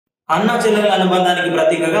అన్నా చెల్లెల అనుబంధానికి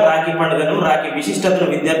ప్రతీకగా రాఖీ పండుగను రాఖీ విశిష్టతను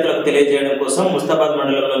విద్యార్థులకు తెలియజేయడం కోసం ముస్తాబాద్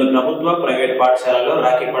మండలంలోని ప్రభుత్వ ప్రైవేట్ పాఠశాలలో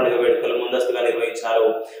రాఖీ పండుగ వేడుకలు ముందస్తుగా నిర్వహించారు.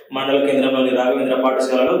 మండల కేంద్రంలోని రాఘవేంద్ర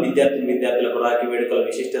పాఠశాలలో విద్యార్థులకు రాఖీ వేడుకల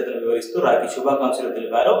విశిష్టతను వివరిస్తూ రాఖీ శుభాకాంక్షలు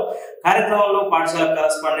తెలిపారు. కార్యక్రమంలో పాఠశాల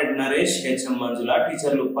కరస్పాండెంట్ నరేష్, హెచ్ఎం మంజుల,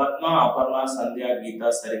 టీచర్లు పద్మ, అపర్ణ, సంధ్య, గీత,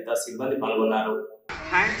 సరిత సిబ్బంది పాల్గొన్నారు.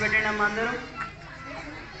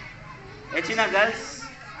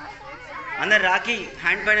 अंदर राखी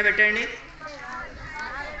हैंड पैन పెట్టండి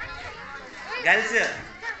గర్ల్స్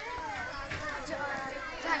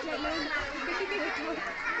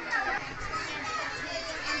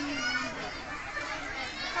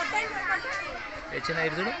హెచ్చిన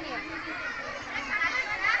ఇరుడు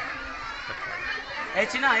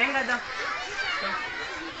హెచ్చిన ఏం కదా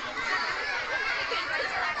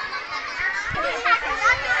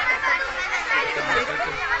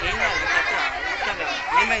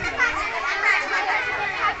ఏమైంది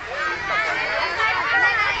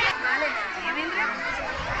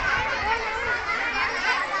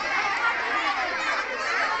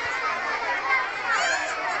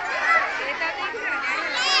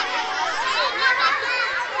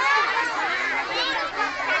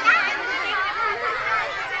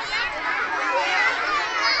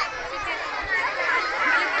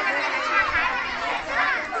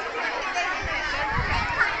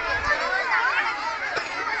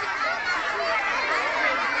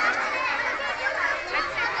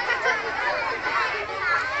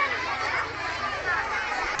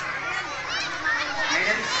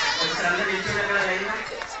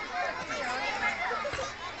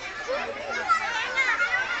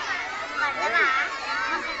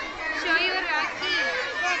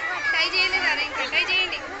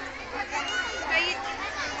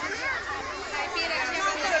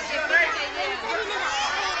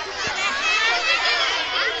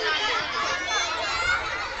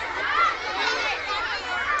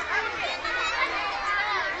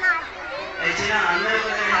అందరూ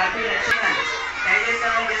కొంచెం హ్యాపీ రక్షణ ట్రై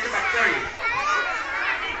చేస్తామని చెప్పి పట్టుకోండి.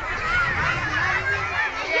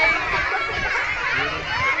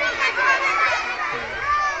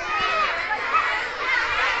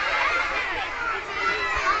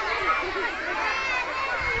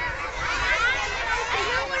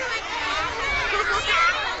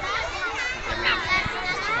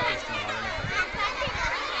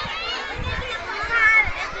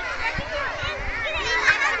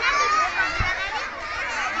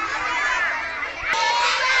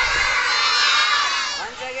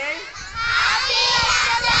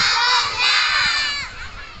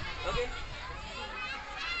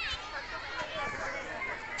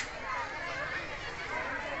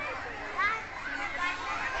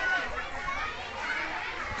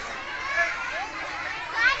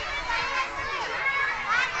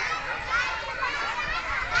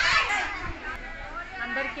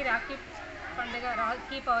 అందరికీ రాఖీ పండుగ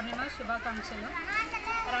రాఖీ పౌర్ణిమ శుభాకాంక్షలు.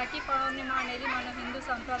 రాఖీ పౌర్ణిమ అనేది మన హిందూ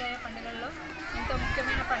సంప్రదాయ పండుగల్లో ఎంతో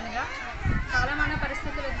ముఖ్యమైన పండుగ. కాలమాన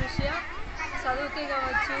పరిస్థితుల దృష్ట్యా చదువుకి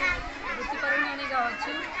కావచ్చు, వృత్తిపరంగానే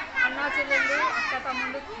కావచ్చు, అన్నా చెల్లెళ్ళు, అక్క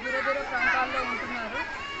తమ్ముళ్ళు దూర ప్రాంతాల్లో ఉంటున్నారు.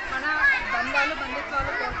 మన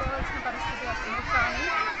బంధుత్వాలు కోరుకోవాల్సిన పరిస్థితి వస్తుంది. కానీ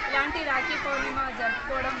ఇలాంటి రాఖీ పౌర్ణిమ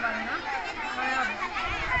జరుపుకోవడం వలన మన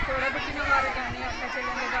తోడబుట్టిన వారు కానీ, అక్క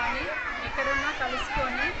చెల్లెళ్ళు కానీ ఎక్కడున్నా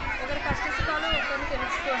కలుసుకొని ఒకరి కష్టసుఖాలు ఒకరు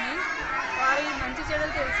తెలుసుకొని, వారి మంచి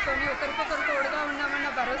చెడులు తెలుసుకొని ఒకరికొకరు తోడుగా ఉన్నామన్న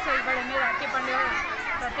భరోసా ఇవ్వడమే రాఖీ పండుగ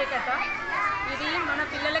ప్రత్యేకత. ఇది మన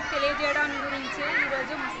పిల్లలకు తెలియజేయడానికి గురించి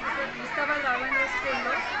ఈరోజు ముస్తాబాద్ రాఘవేంద్ర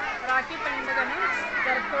స్కూల్లో రాఖీ పండుగను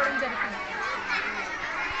జరుపుకోవడం జరిగింది.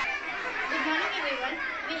 Good morning everyone.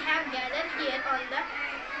 We have gathered here on the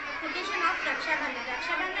occasion of Raksha Bandhan.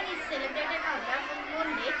 Raksha Bandhan is celebrated on the full moon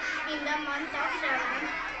day in the month of Shravan.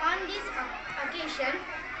 On this occasion,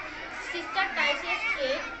 sister ties a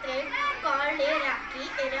straight thread called a Rakhi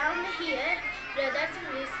around her brother's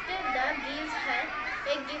wrist. The gives her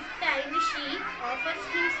a gift and she offers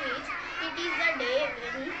him sweets. It is the day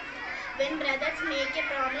when brothers make a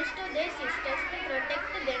promise to their sisters to protect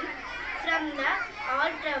them from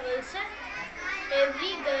all troubles.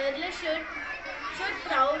 Every girl should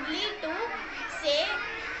proudly to say,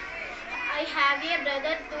 I have a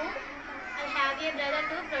brother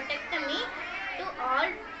to protect me to all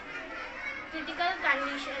critical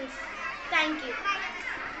conditions. Thank you.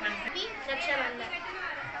 Happy Raksha Bandhan.